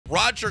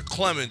Roger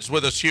Clemens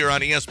with us here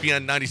on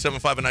ESPN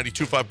 97.5 and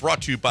 92.5,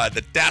 brought to you by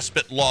the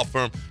Daspit Law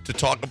Firm to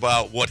talk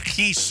about what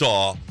he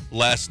saw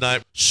last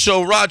night.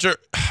 So, Roger,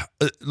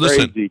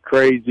 listen.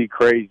 Crazy.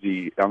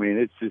 I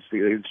mean,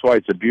 it's why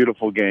it's a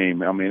beautiful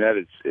game. I mean, that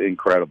is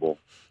incredible.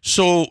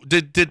 So,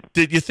 did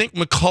you think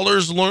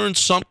McCullers learned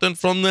something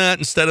from that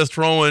instead of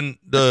throwing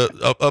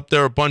up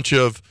there a bunch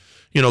of,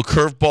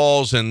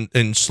 curveballs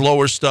and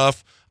slower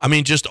stuff? I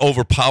mean, just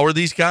overpower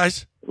these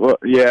guys? Well,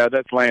 yeah,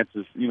 that's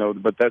Lance's,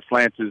 but that's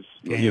Lance's,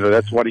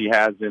 that's what he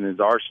has in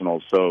his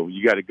arsenal. So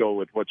you got to go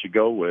with what you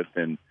go with.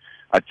 And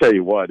I tell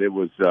you what, it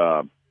was,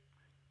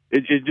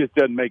 it just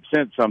doesn't make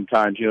sense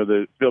sometimes.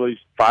 The Phillies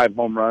 5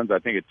 home runs, I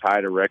think it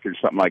tied a record,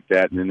 something like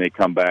that, and then they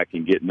come back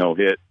and get no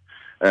hit.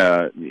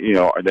 The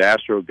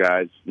Astros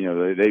guys,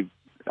 they've,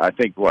 I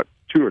think,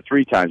 2 or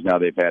 3 times now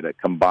they've had a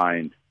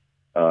combined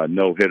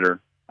no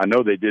hitter. I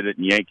know they did it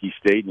in Yankee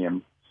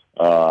Stadium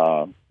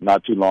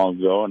not too long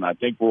ago, and I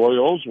think Roy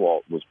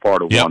Oswalt was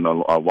part of one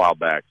a while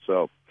back.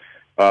 So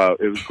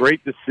it was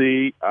great to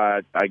see.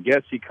 I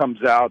guess he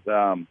comes out,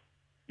 when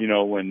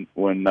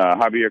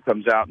Javier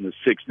comes out in the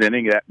 6th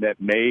inning, that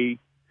may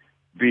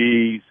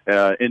be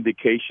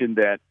indication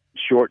that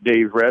short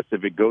day rest.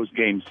 If it goes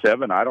Game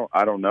 7, I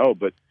don't know,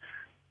 but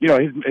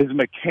his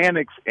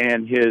mechanics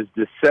and his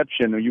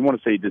deception. You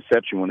want to say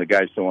deception when the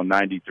guy's throwing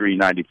 93,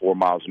 94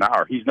 miles an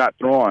hour. He's not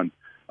throwing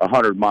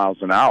 100 miles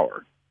an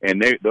hour. And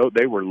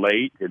they were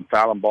late and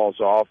fouling balls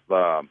off,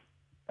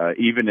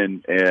 even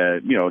in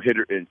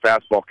hitter in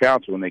fastball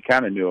counts when they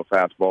kind of knew a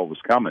fastball was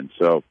coming.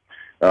 So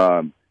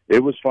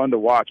it was fun to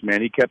watch.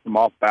 Man, he kept them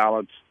off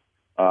balance.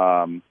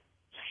 72%,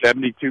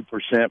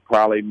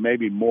 probably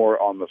maybe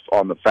more on the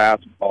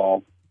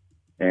fastball,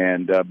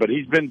 and but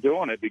he's been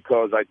doing it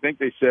because I think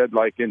they said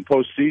like in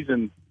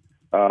postseason,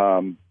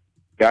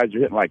 guys are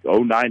hitting like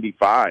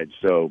 0.95.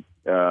 So.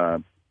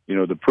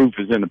 The proof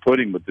is in the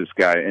pudding with this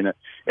guy, and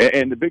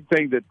the big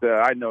thing that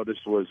I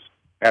noticed was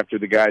after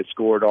the guy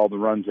scored all the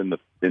runs in the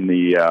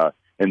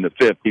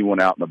 5th, he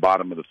went out in the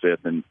bottom of the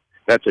 5th, and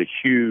that's a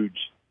huge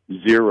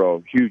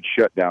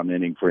shutdown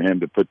inning for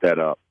him to put that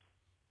up.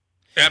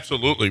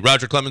 Absolutely.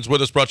 Roger Clemens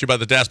with us, brought to you by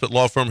the Daspit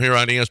Law Firm here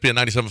on ESPN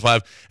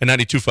 97.5 and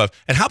 92.5.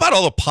 And how about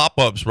all the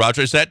pop-ups,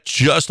 Roger? Is that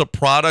just a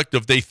product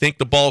of they think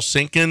the ball's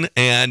sinking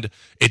and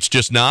it's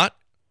just not?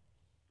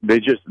 They're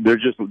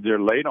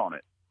late on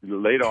it.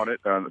 Late on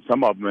it,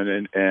 some of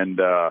them, and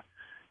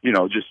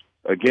just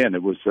again,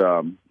 it was,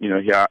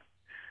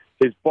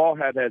 his ball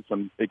had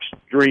some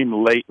extreme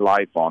late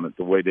life on it,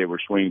 the way they were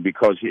swinging,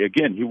 because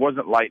he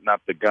wasn't lighting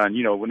up the gun.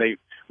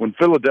 When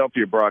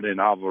Philadelphia brought in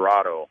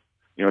Alvarado,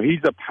 he's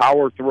a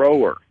power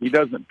thrower. He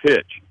doesn't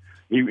pitch.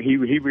 He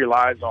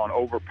relies on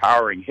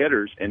overpowering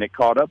hitters, and it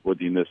caught up with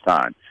him this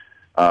time.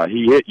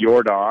 He hit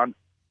Jordan.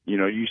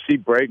 You see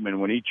Bregman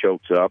when he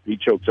chokes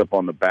up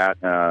on the bat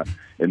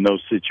in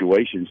those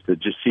situations to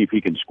just see if he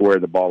can square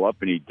the ball up,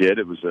 and he did.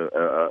 It was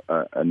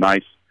a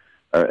nice,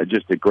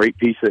 just a great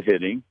piece of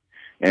hitting,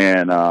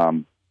 and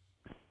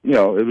it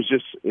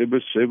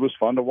was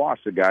fun to watch.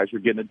 The guys were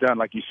getting it done.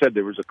 Like you said,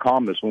 there was a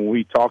calmness when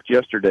we talked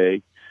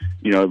yesterday.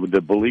 With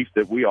the belief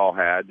that we all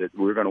had that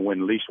we were going to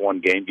win at least one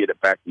game, get it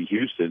back to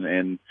Houston,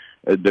 and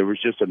there was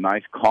just a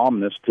nice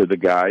calmness to the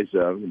guys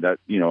that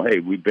hey,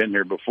 we've been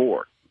here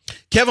before.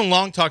 Kevin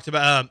Long talked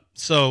about,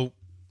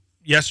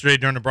 yesterday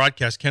during the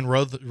broadcast, Ken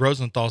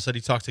Rosenthal said he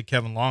talked to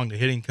Kevin Long, the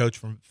hitting coach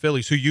from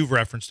Phillies, who you've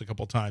referenced a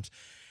couple of times.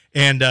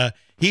 And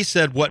he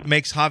said what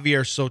makes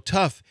Javier so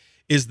tough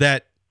is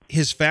that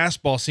his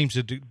fastball seems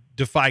to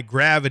defy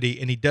gravity,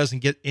 and he doesn't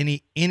get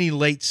any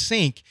late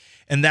sink.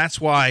 And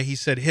that's why he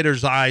said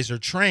hitters' eyes are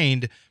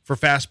trained for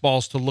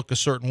fastballs to look a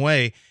certain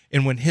way.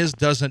 And when his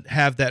doesn't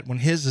have that, when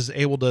his is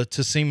able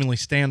to seemingly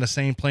stay on the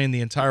same plane the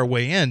entire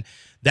way in,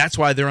 that's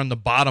why they're on the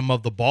bottom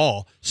of the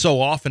ball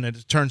so often, and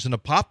it turns into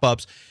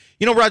pop-ups.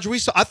 Roger,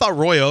 I thought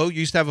Roy O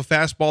used to have a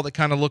fastball that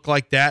kind of looked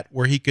like that,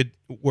 where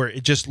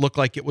it just looked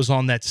like it was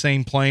on that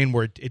same plane,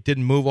 where it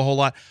didn't move a whole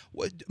lot.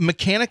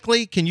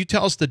 Mechanically, can you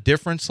tell us the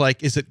difference?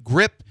 Like, is it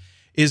grip?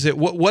 Is it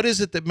what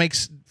is it that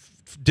makes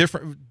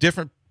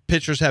different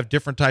pitchers have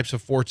different types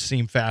of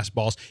four-seam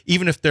fastballs,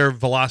 even if their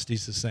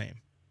velocity's the same?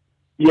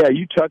 Yeah,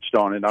 you touched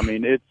on it. I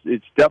mean,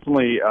 it's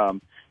definitely.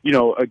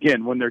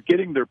 Again, when they're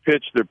getting their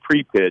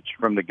pre-pitch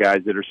from the guys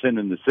that are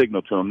sending the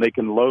signal to them, they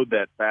can load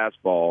that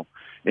fastball,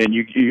 and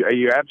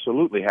you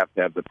absolutely have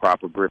to have the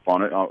proper grip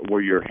on it,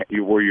 where your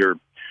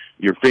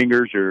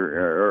fingers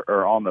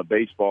are on the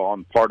baseball,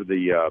 on part of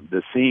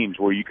the seams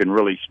where you can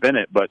really spin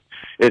it. But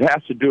it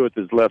has to do with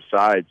his left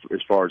side,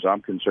 as far as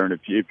I'm concerned.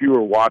 If you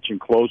were watching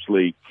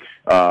closely,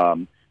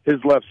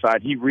 his left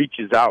side, he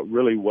reaches out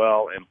really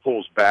well and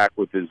pulls back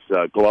with his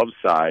glove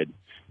side.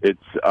 It's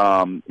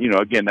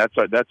again, that's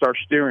our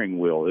steering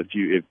wheel.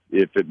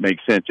 If it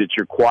makes sense, it's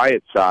your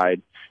quiet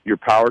side, your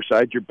power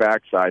side, your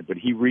back side. But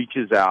he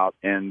reaches out,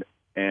 and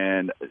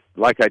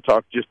like I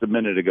talked just a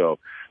minute ago,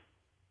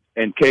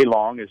 and K.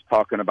 Long is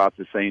talking about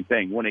the same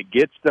thing. When it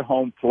gets to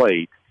home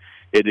plate,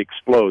 it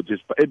explodes.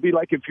 It'd be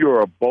like if you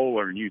were a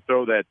bowler and you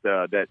throw that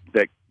the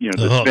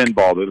spin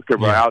ball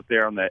that out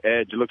there on the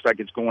edge. It looks like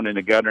it's going in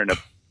the gutter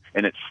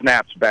and it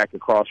snaps back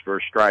across for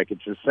a strike.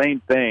 It's the same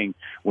thing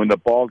when the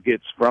ball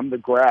gets from the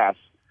grass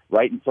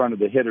right in front of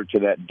the hitter to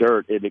that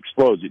dirt. It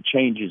explodes. It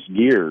changes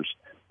gears,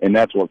 and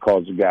that's what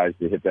causes guys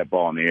to hit that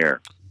ball in the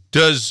air.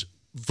 Does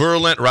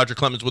Verlander, Roger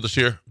Clemens with us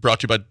here,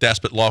 brought to you by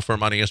Daspit Law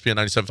Firm on ESPN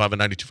 97.5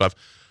 and 92.5.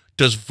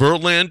 Does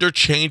Verlander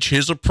change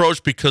his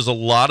approach because a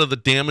lot of the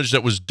damage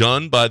that was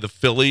done by the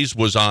Phillies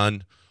was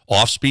on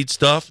off-speed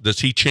stuff?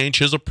 Does he change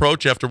his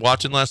approach after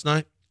watching last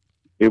night?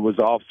 It was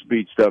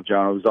off-speed stuff,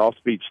 John. It was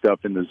off-speed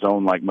stuff in the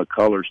zone like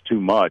McCullers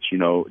too much.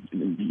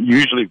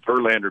 Usually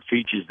Verlander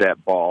features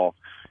that ball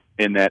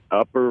in that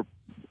upper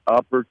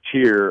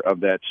tier of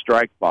that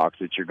strike box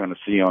that you're going to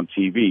see on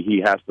TV.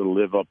 He has to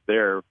live up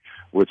there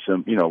with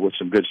some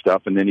good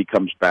stuff, and then he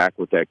comes back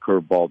with that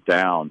curveball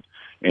down.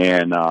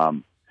 And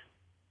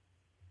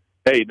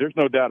hey, there's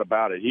no doubt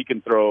about it. He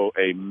can throw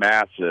a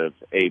massive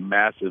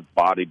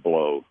body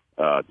blow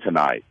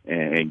tonight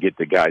and get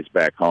the guys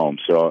back home.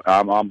 So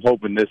I'm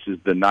hoping this is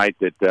the night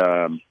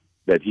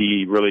that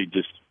he really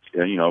just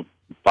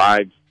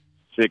 5-6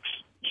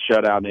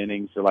 shutout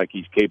innings like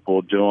he's capable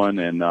of doing,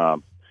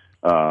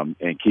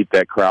 and keep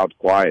that crowd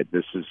quiet.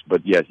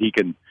 But yes, he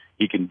can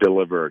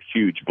deliver a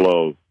huge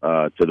blow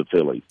to the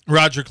Phillies.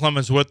 Roger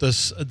Clemens with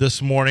us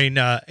this morning.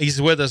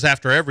 He's with us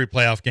after every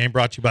playoff game,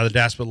 brought to you by the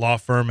Daspit Law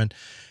Firm,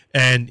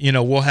 and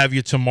we'll have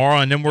you tomorrow,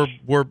 and then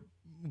we're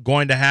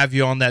going to have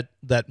you on that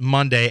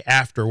Monday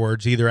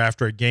afterwards, either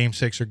after a Game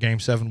 6 or Game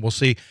 7. We'll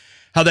see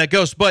how that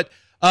goes. But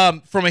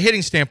from a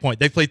hitting standpoint,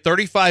 they've played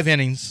 35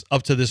 innings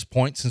up to this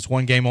point, since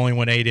one game only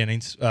went 8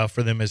 innings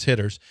for them as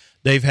hitters.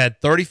 They've had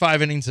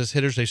 35 innings as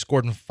hitters. They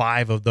scored in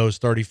 5 of those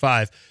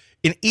 35.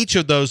 In each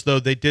of those, though,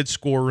 they did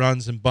score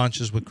runs in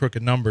bunches with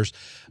crooked numbers.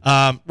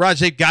 Raj,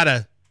 they've got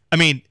to –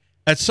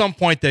 at some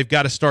point, they've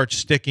got to start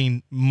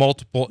sticking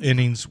multiple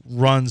innings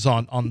runs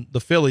on the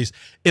Phillies,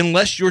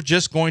 unless you're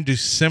just going to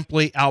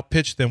simply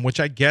outpitch them, which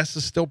I guess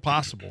is still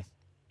possible.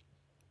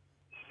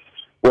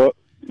 Well,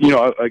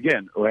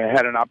 again, I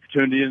had an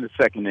opportunity in the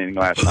second inning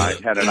last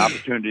night, had an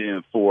opportunity in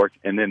the fourth,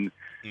 and then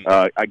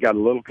I got a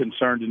little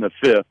concerned in the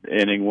fifth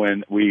inning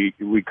when we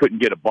couldn't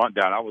get a bunt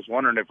down. I was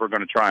wondering if we're going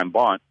to try and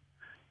bunt,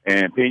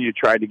 and Pena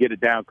tried to get it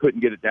down,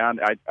 couldn't get it down.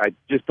 I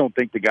just don't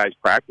think the guys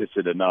practiced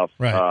it enough.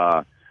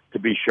 Right. To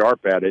be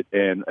sharp at it,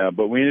 and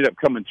but we ended up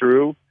coming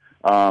through.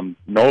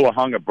 Nola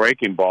hung a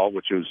breaking ball,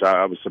 which was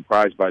I was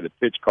surprised by the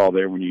pitch call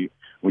there when you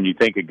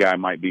think a guy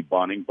might be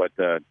bunting, but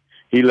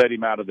he let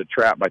him out of the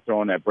trap by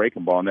throwing that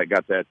breaking ball, and that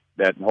got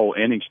that whole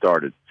inning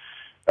started.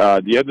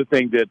 The other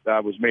thing that I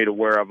was made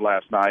aware of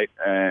last night,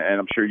 and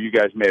I'm sure you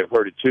guys may have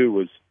heard it too,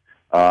 was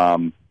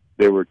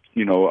they were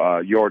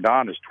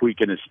Jordan is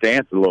tweaking his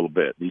stance a little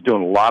bit. He's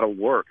doing a lot of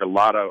work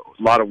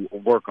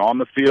on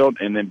the field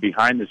and then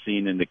behind the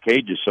scene in the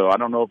cages. So I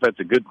don't know if that's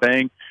a good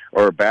thing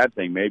or a bad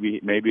thing. Maybe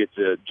it's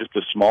just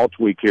a small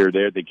tweak here or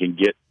there that can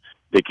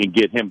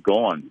get him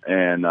going.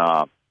 And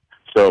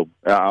so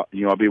I'll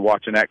be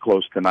watching that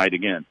close tonight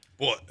again.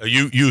 Well,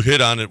 you hit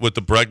on it with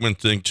the Bregman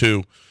thing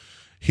too.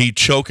 He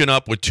choking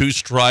up with 2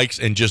 strikes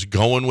and just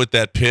going with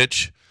that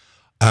pitch.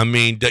 I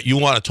mean, that you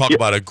want to talk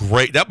about a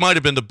great – that might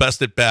have been the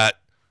best at bat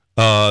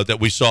that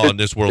we saw in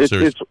this World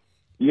Series.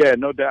 Yeah,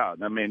 no doubt.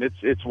 I mean,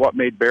 it's what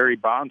made Barry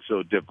Bonds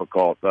so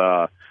difficult.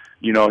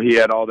 He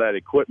had all that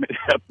equipment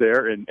up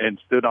there and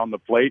stood on the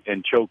plate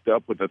and choked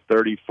up with a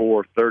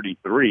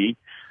 34-33,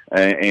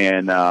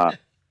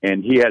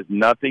 and he has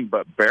nothing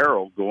but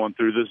barrel going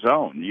through the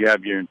zone. You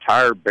have your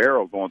entire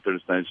barrel going through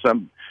the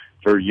zone.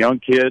 For young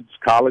kids,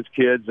 college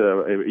kids,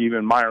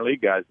 even minor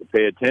league guys to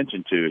pay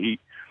attention to.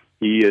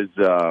 He is,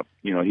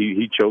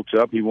 he chokes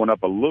up. He went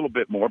up a little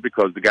bit more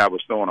because the guy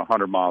was throwing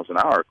 100 miles an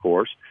hour, of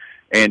course.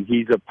 And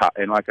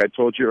and like I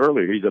told you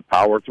earlier, he's a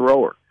power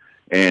thrower.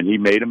 And he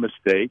made a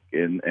mistake,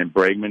 and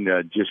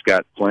Bregman just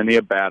got plenty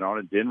of bat on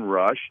it, didn't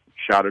rush,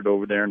 shot it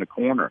over there in the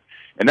corner.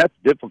 And that's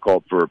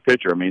difficult for a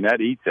pitcher. I mean,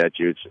 that eats at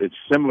you. It's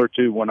similar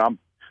to when I'm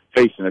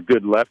facing a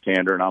good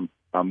left-hander and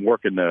I'm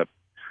working the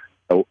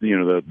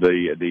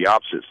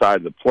opposite side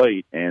of the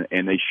plate,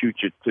 and they shoot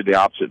you to the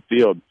opposite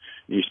field.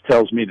 It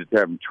tells me that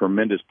they're having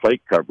tremendous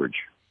plate coverage.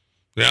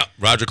 Yeah,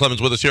 Roger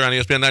Clemens with us here on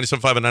ESPN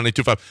 97.5 and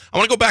 92.5. I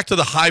want to go back to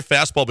the high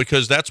fastball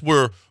because that's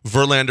where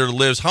Verlander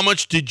lives. How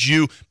much did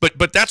you –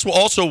 but that's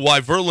also why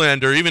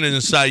Verlander, even in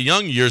his Cy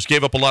Young years,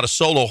 gave up a lot of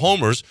solo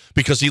homers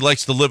because he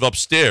likes to live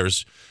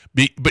upstairs.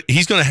 But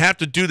he's going to have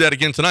to do that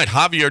again tonight.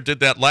 Javier did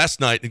that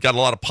last night and got a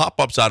lot of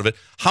pop-ups out of it.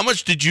 How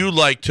much did you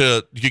like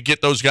to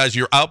get those guys,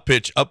 your out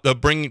pitch, up,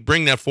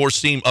 bring that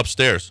four-seam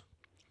upstairs?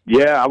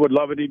 Yeah, I would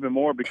love it even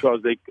more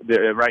because they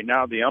right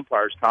now the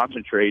umpires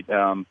concentrate.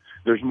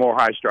 There's more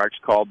high strikes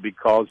called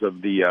because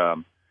of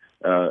the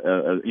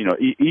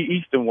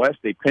east and west.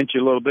 They pinch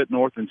a little bit,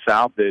 north and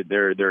south.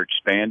 They're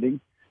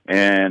expanding,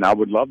 and I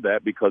would love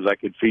that because I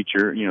could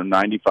feature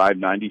 95,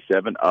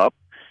 97 up,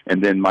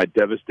 and then my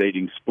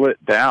devastating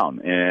split down.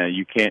 And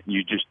you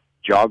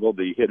joggle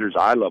the hitter's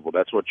eye level.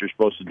 That's what you're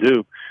supposed to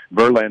do.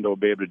 Verlander will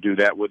be able to do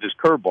that with his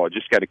curveball.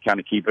 Just got to kind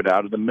of keep it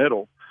out of the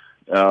middle.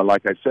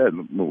 Like I said,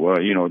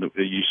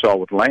 you saw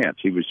with Lance,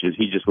 he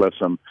just left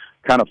some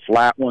kind of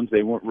flat ones.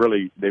 They weren't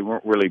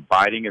really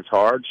biting as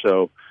hard,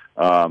 so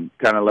kind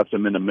of left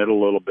them in the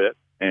middle a little bit.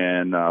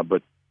 And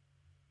but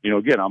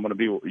again,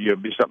 you'll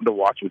be something to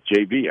watch with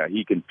JV.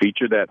 He can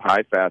feature that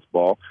high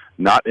fastball,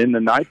 not in the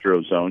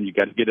nitro zone. You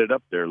got to get it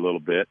up there a little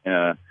bit,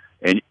 and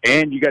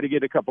you got to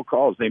get a couple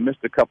calls. They missed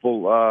a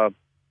couple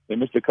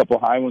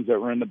high ones that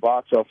were in the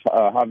box off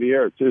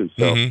Javier too.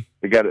 So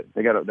they got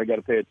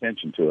to pay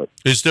attention to it.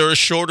 Is there a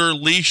shorter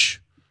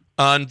leash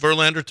on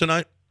Verlander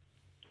tonight?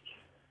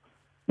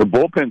 The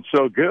bullpen's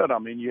so good. I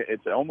mean,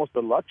 it's almost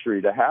a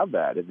luxury to have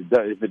that. If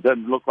it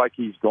doesn't look like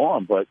he's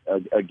gone, but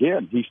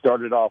again, he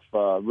started off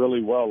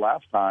really well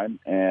last time,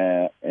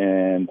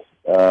 and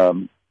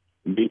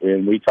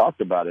we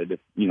talked about it. If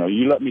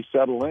you let me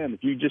settle in,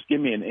 if you just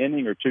give me an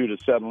inning or two to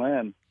settle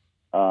in,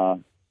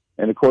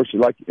 and of course,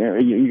 like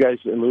you guys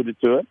alluded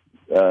to it,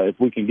 if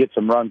we can get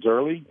some runs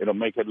early, it'll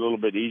make it a little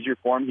bit easier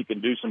for him. He can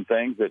do some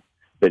things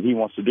that he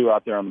wants to do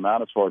out there on the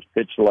mound as far as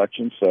pitch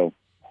selection. So.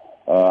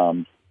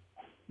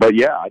 But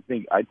yeah, I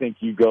think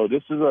you go.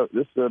 This is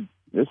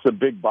a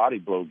big body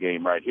blow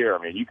game right here.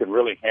 I mean, you can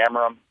really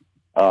hammer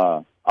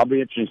them. I'll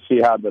be interested to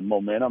see how the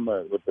momentum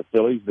with the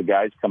Phillies, the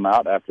guys come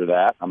out after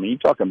that. I mean, you're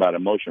talking about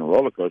emotional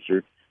roller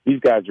coaster. These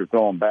guys are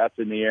throwing bats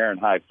in the air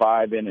and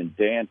high-fiving and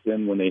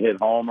dancing when they hit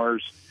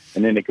homers,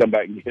 and then they come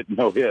back and get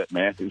no hit.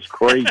 Man, it's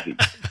crazy.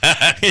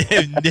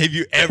 Have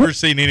you ever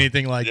seen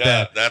anything like that?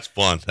 Yeah, that's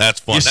fun. That's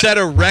fun. You set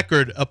a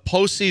record, a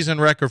postseason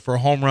record for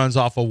home runs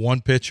off of one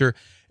pitcher.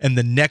 And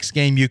the next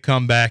game you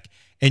come back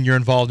and you're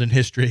involved in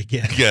history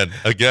again.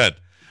 Again.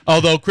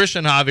 Although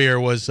Cristian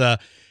Javier was,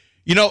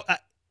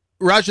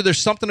 Roger, there's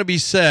something to be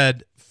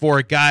said for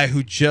a guy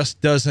who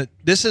just doesn't.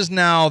 This is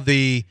now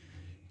the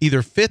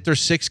either fifth or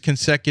sixth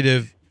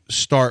consecutive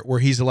start where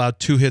he's allowed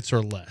 2 hits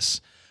or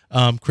less.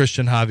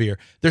 Cristian Javier.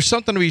 There's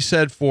something to be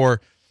said for,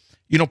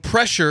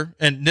 pressure,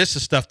 and this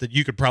is stuff that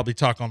you could probably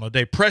talk on all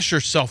day. Pressure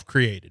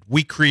self-created.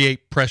 We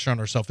create pressure on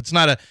ourselves.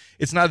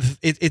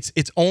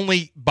 It's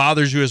only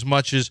bothers you as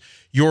much as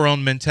your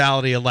own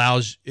mentality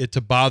allows it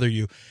to bother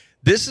you.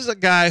 This is a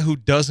guy who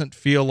doesn't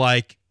feel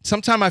like,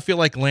 sometimes I feel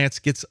like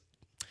Lance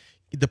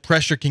the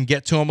pressure can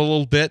get to him a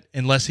little bit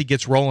unless he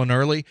gets rolling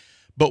early.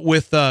 But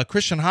with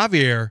Cristian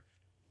Javier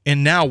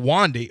and now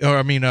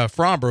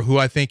Fromber, who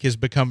I think has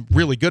become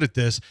really good at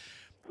this,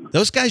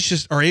 those guys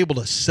just are able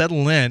to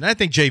settle in. I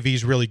think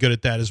JV's really good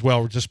at that as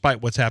well, despite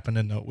what's happened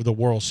in the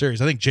World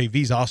Series. I think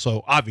JV's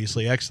also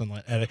obviously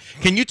excellent at it.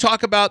 Can you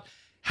talk about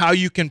how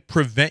you can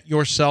prevent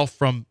yourself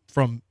from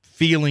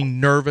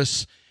feeling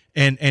nervous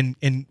and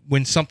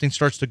when something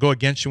starts to go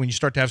against you, when you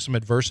start to have some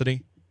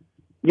adversity?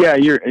 Yeah,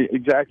 you're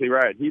exactly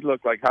right.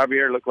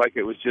 Javier looked like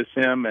it was just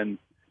him and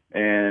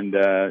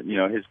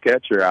his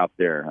catcher out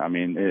there. I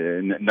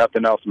mean,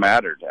 nothing else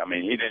mattered. I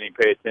mean, he didn't even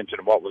pay attention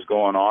to what was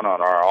going on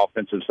our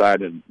offensive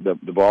side of the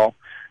ball.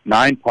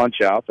 9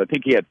 punch outs. I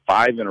think he had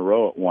 5 in a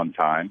row at one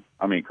time.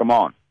 I mean, come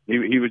on. He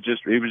was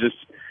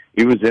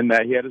in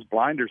that. He had his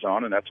blinders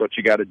on, and that's what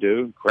you got to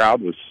do.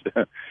 Crowd was.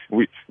 I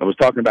was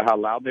talking about how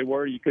loud they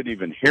were. You couldn't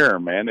even hear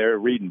them, man. They were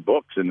reading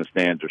books in the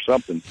stands or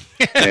something.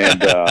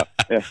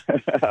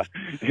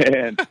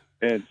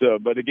 And so,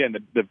 but again,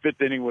 the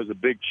 5th inning was a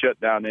big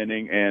shutdown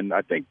inning, and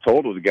I think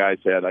total the guys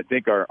had. I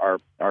think our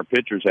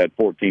pitchers had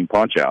 14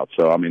 punch outs.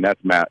 So I mean, that's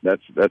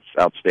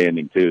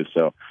outstanding too.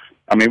 So,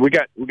 I mean, we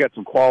got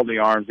some quality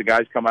arms. The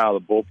guys come out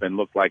of the bullpen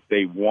look like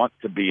they want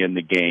to be in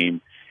the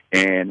game,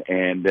 and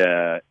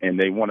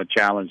they want to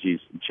challenge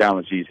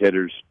these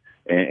hitters.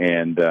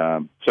 And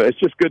so it's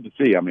just good to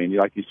see. I mean,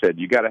 like you said,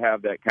 you got to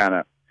have that kind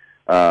of.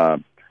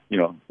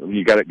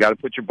 You got to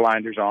put your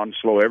blinders on,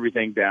 slow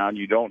everything down.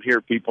 You don't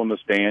hear people in the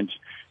stands.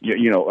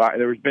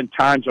 There's been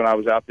times when I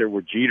was out there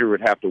where Jeter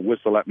would have to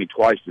whistle at me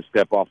twice to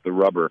step off the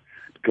rubber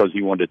because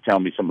he wanted to tell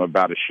me something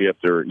about a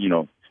shift, or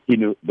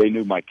they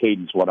knew my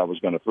cadence, what I was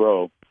going to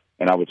throw,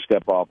 and I would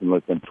step off and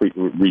let them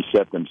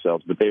reset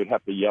themselves. But they would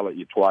have to yell at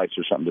you twice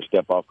or something to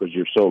step off because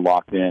you're so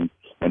locked in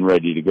and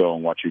ready to go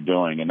on what you're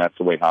doing, and that's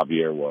the way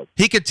Javier was.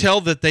 He could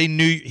tell that they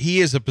knew.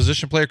 He, as a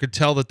position player, could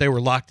tell that they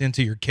were locked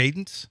into your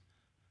cadence.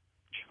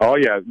 Oh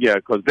yeah,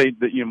 because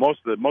most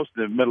of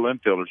the middle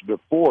infielders,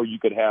 before you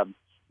could have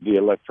the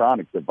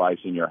electronic device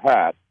in your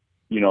hat,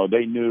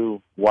 they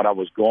knew what I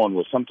was going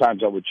with.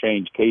 Sometimes I would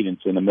change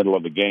cadence in the middle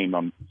of the game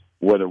on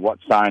whether what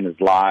sign is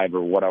live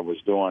or what I was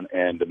doing,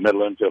 and the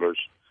middle infielders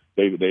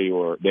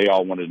they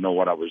all wanted to know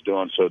what I was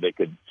doing, so they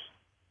could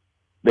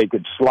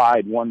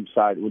slide one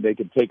side, they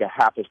could take a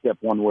half a step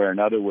one way or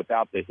another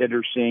without the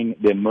hitter seeing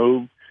them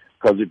move.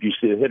 Because if you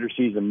see the hitter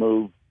sees them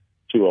move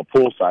to a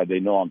pull side, they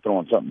know I'm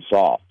throwing something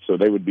soft. So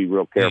they would be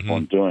real careful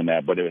in doing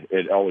that, but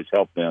it always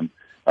helped them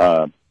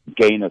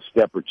gain a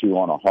step or two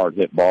on a hard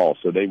hit ball.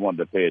 So they wanted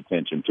to pay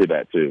attention to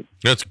that too.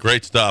 That's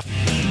great stuff.